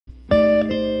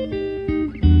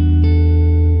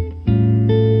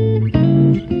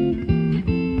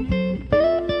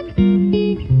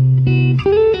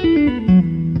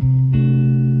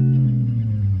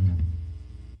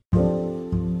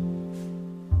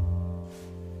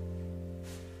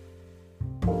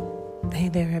Hey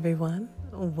there, everyone.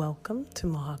 Welcome to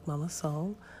Mohawk Mama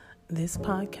Soul. This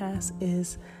podcast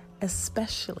is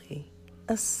essentially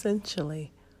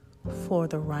for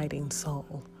the writing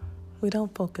soul. We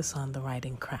don't focus on the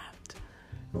writing craft.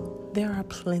 There are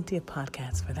plenty of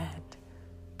podcasts for that.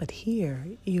 But here,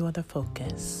 you are the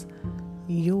focus,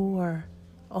 your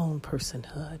own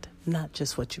personhood, not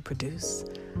just what you produce.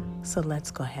 So let's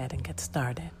go ahead and get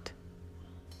started.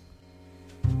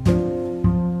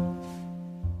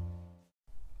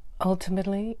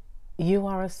 Ultimately, you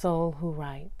are a soul who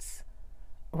writes.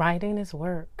 Writing is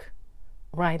work.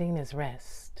 Writing is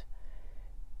rest.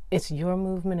 It's your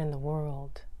movement in the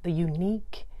world, the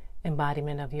unique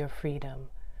embodiment of your freedom.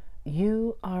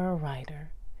 You are a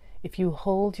writer. If you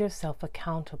hold yourself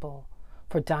accountable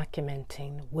for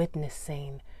documenting,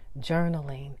 witnessing,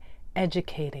 journaling,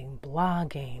 educating,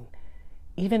 blogging,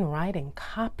 even writing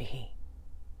copy.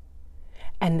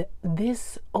 And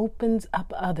this opens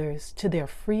up others to their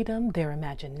freedom, their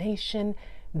imagination,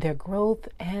 their growth,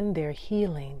 and their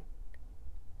healing.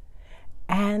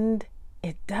 And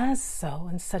it does so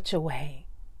in such a way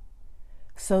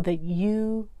so that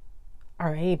you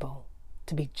are able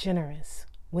to be generous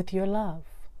with your love,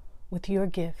 with your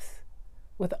gifts,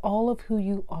 with all of who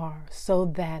you are, so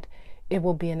that it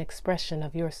will be an expression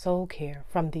of your soul care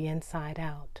from the inside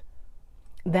out.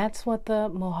 That's what the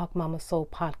Mohawk Mama Soul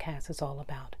podcast is all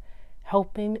about,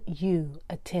 helping you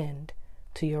attend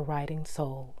to your writing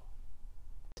soul.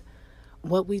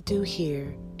 What we do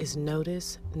here is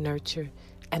notice, nurture,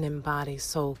 and embody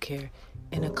soul care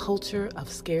in a culture of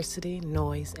scarcity,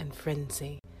 noise, and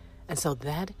frenzy. And so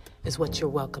that is what you're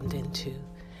welcomed into.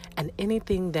 And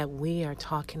anything that we are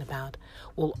talking about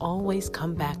will always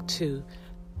come back to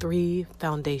 3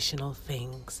 foundational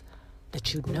things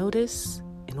that you notice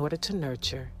in order to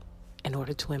nurture, in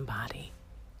order to embody,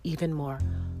 even more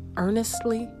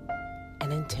earnestly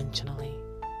and intentionally.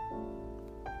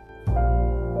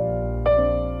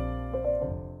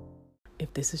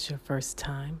 If this is your first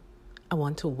time, I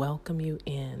want to welcome you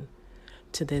in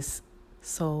to this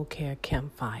soul care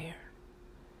campfire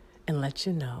and let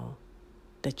you know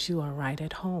that you are right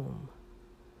at home.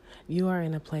 You are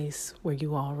in a place where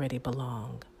you already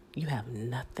belong. You have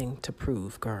nothing to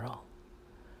prove, girl.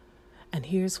 And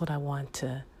here's what I want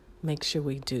to make sure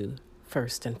we do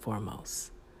first and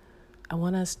foremost. I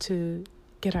want us to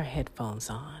get our headphones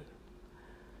on.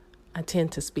 I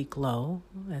tend to speak low.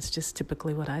 That's just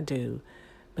typically what I do.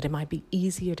 But it might be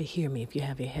easier to hear me if you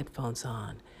have your headphones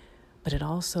on. But it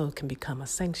also can become a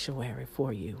sanctuary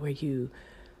for you where you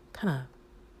kind of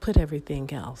put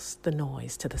everything else, the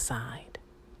noise, to the side.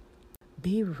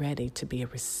 Be ready to be a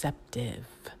receptive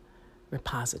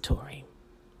repository,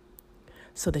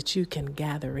 so that you can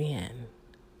gather in,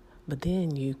 but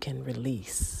then you can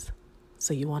release.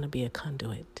 So you want to be a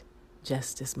conduit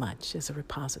just as much as a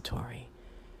repository.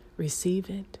 Receive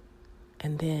it,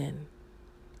 and then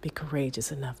be courageous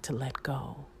enough to let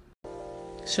go.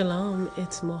 Shalom,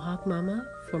 it's Mohawk Mama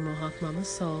for Mohawk Mama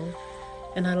Soul.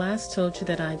 And I last told you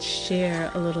that I'd share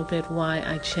a little bit why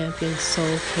I champion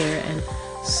soul care and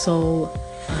soul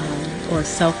or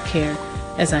self-care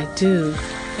as I do.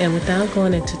 And without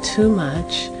going into too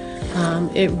much,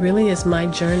 it really is my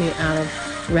journey out of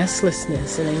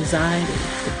restlessness and anxiety,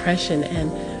 depression, and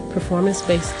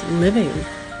performance-based living.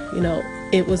 You know,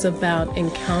 it was about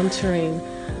encountering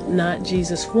not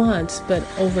Jesus once, but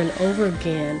over and over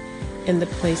again in the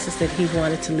places that he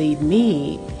wanted to lead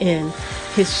me in,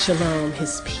 his shalom,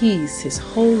 his peace, his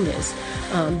wholeness,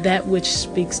 that which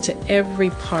speaks to every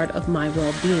part of my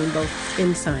well-being, both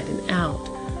inside and out.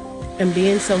 And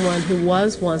being someone who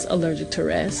was once allergic to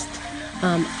rest,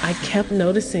 I kept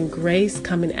noticing grace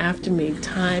coming after me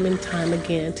time and time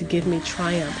again to give me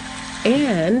triumph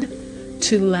and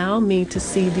to allow me to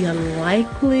see the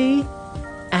unlikely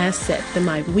asset that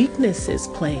my weaknesses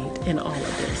played in all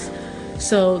of this.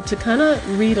 So to kind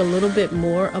of read a little bit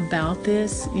more about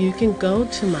this, you can go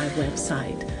to my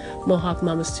website,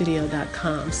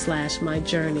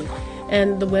 mohawkmamastudio.com/myjourney.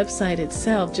 And the website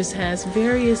itself just has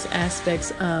various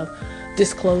aspects of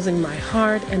disclosing my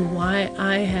heart and why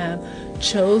I have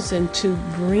chosen to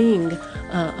bring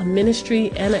a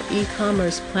ministry and an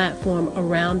e-commerce platform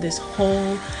around this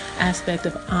whole aspect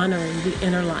of honoring the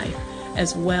inner life,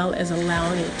 as well as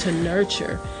allowing it to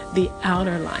nurture the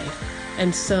outer life.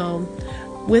 And so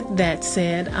with that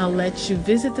said, I'll let you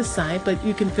visit the site, but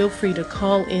you can feel free to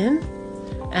call in,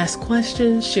 ask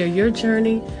questions, share your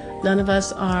journey. None of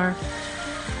us are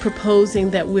proposing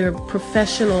that we're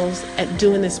professionals at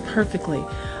doing this perfectly.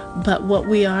 But what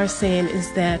we are saying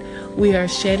is that we are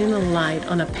shedding a light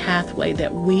on a pathway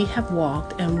that we have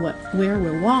walked and where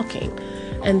we're walking.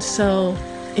 And so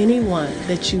anyone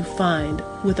that you find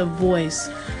with a voice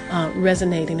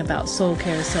resonating about soul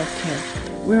care and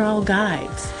self-care. We're all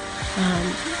guides.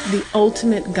 The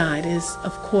ultimate guide is,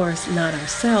 of course, not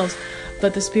ourselves,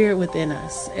 but the spirit within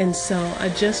us. And so I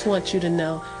just want you to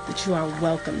know that you are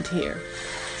welcomed here.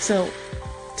 So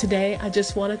today I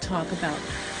just want to talk about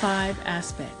 5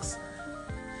 aspects,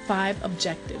 5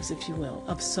 objectives, if you will,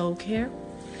 of soul care.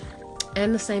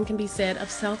 And the same can be said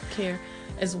of self-care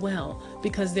as well,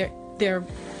 because they're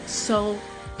so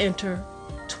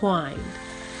intertwined.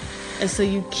 And so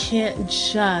you can't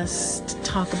just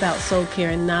talk about soul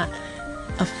care and not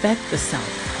affect the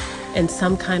self in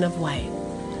some kind of way.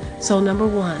 So number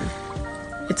 1,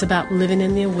 it's about living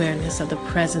in the awareness of the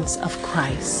presence of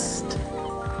Christ.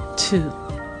 2,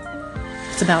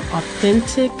 it's about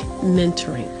authentic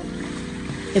mentoring.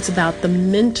 It's about the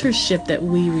mentorship that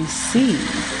we receive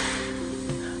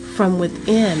from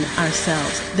within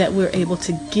ourselves that we're able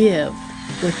to give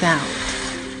without.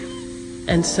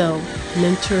 And so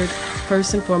mentored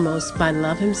first and foremost by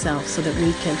love himself so that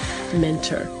we can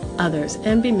mentor others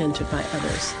and be mentored by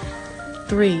others.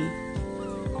 3,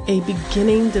 a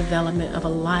beginning development of a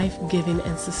life-giving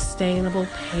and sustainable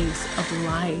pace of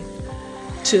life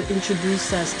to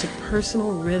introduce us to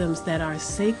personal rhythms that are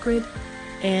sacred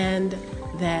and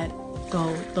that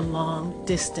go the long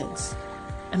distance.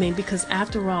 I mean, because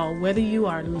after all, whether you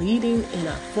are leading in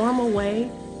a formal way,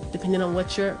 depending on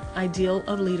what your ideal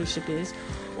of leadership is,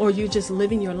 or you're just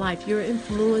living your life, you're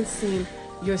influencing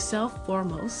yourself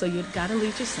foremost, so you've got to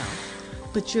lead yourself,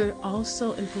 but you're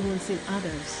also influencing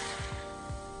others.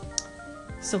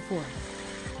 So 4,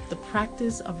 the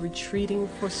practice of retreating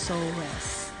for soul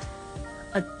rest,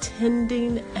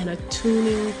 attending and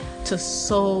attuning to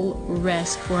soul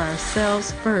rest for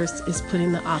ourselves first is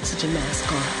putting the oxygen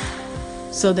mask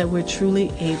on, so that we're truly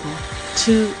able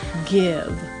to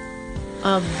give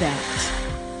of that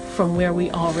from where we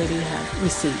already have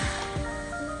received.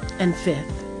 And 5th,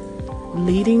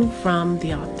 leading from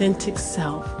the authentic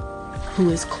self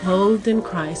who is clothed in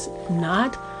Christ,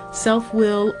 not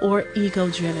self-will or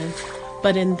ego-driven,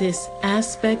 but in this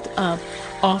aspect of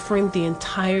offering the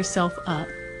entire self up,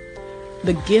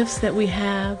 the gifts that we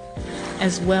have,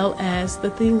 as well as the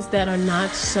things that are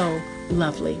not so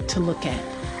lovely to look at.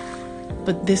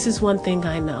 But this is one thing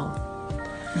I know,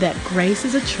 that grace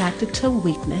is attracted to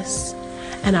weakness,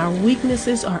 and our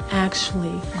weaknesses are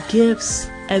actually gifts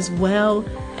as well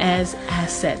as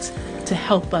assets to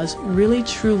help us really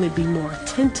truly be more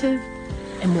attentive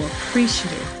and more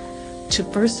appreciative, to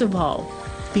first of all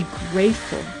be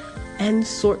grateful and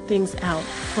sort things out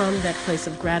from that place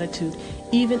of gratitude,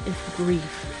 even if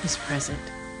grief is present.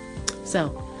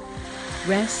 So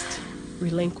rest,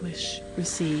 relinquish,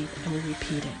 receive, and we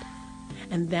repeat it.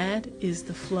 And that is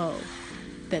the flow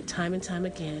that time and time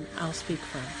again I'll speak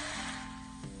from.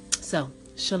 So,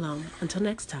 shalom. Until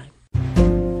next time.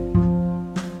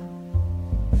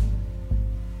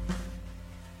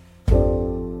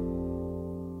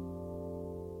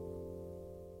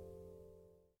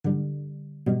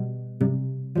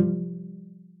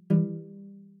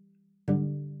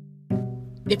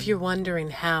 If you're wondering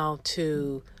how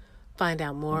to find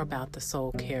out more about the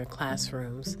Soul Care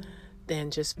Classrooms, then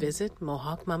just visit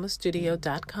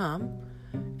MohawkMamaStudio.com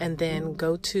and then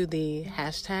go to the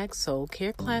hashtag Soul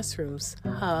Care Classrooms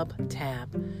Hub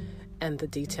tab, and the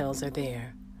details are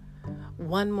there.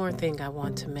 One more thing I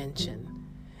want to mention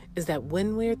is that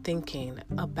when we're thinking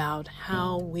about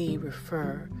how we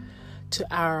refer to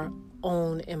our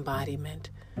own embodiment,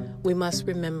 we must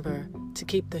remember to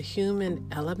keep the human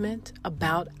element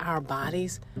about our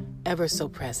bodies ever so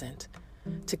present,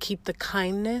 to keep the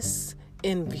kindness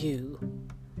in view.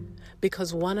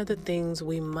 Because one of the things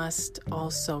we must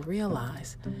also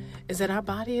realize is that our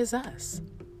body is us.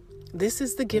 This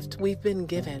is the gift we've been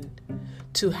given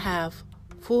to have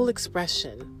full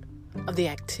expression of the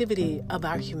activity of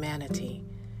our humanity.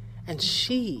 And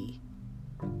she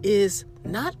is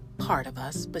not part of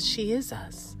us, but she is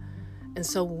us. And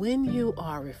so when you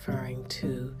are referring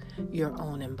to your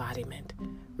own embodiment,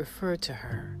 refer to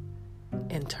her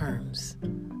in terms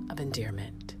of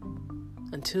endearment.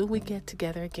 Until we get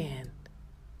together again,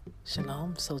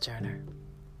 shalom, Sojourner.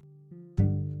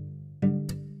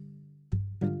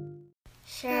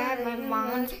 Share my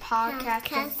mom's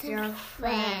podcast with your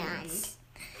friends.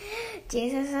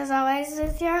 Jesus is always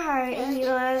with your heart and he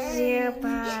loves you.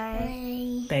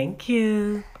 Bye. Thank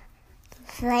you.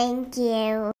 Thank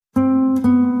you.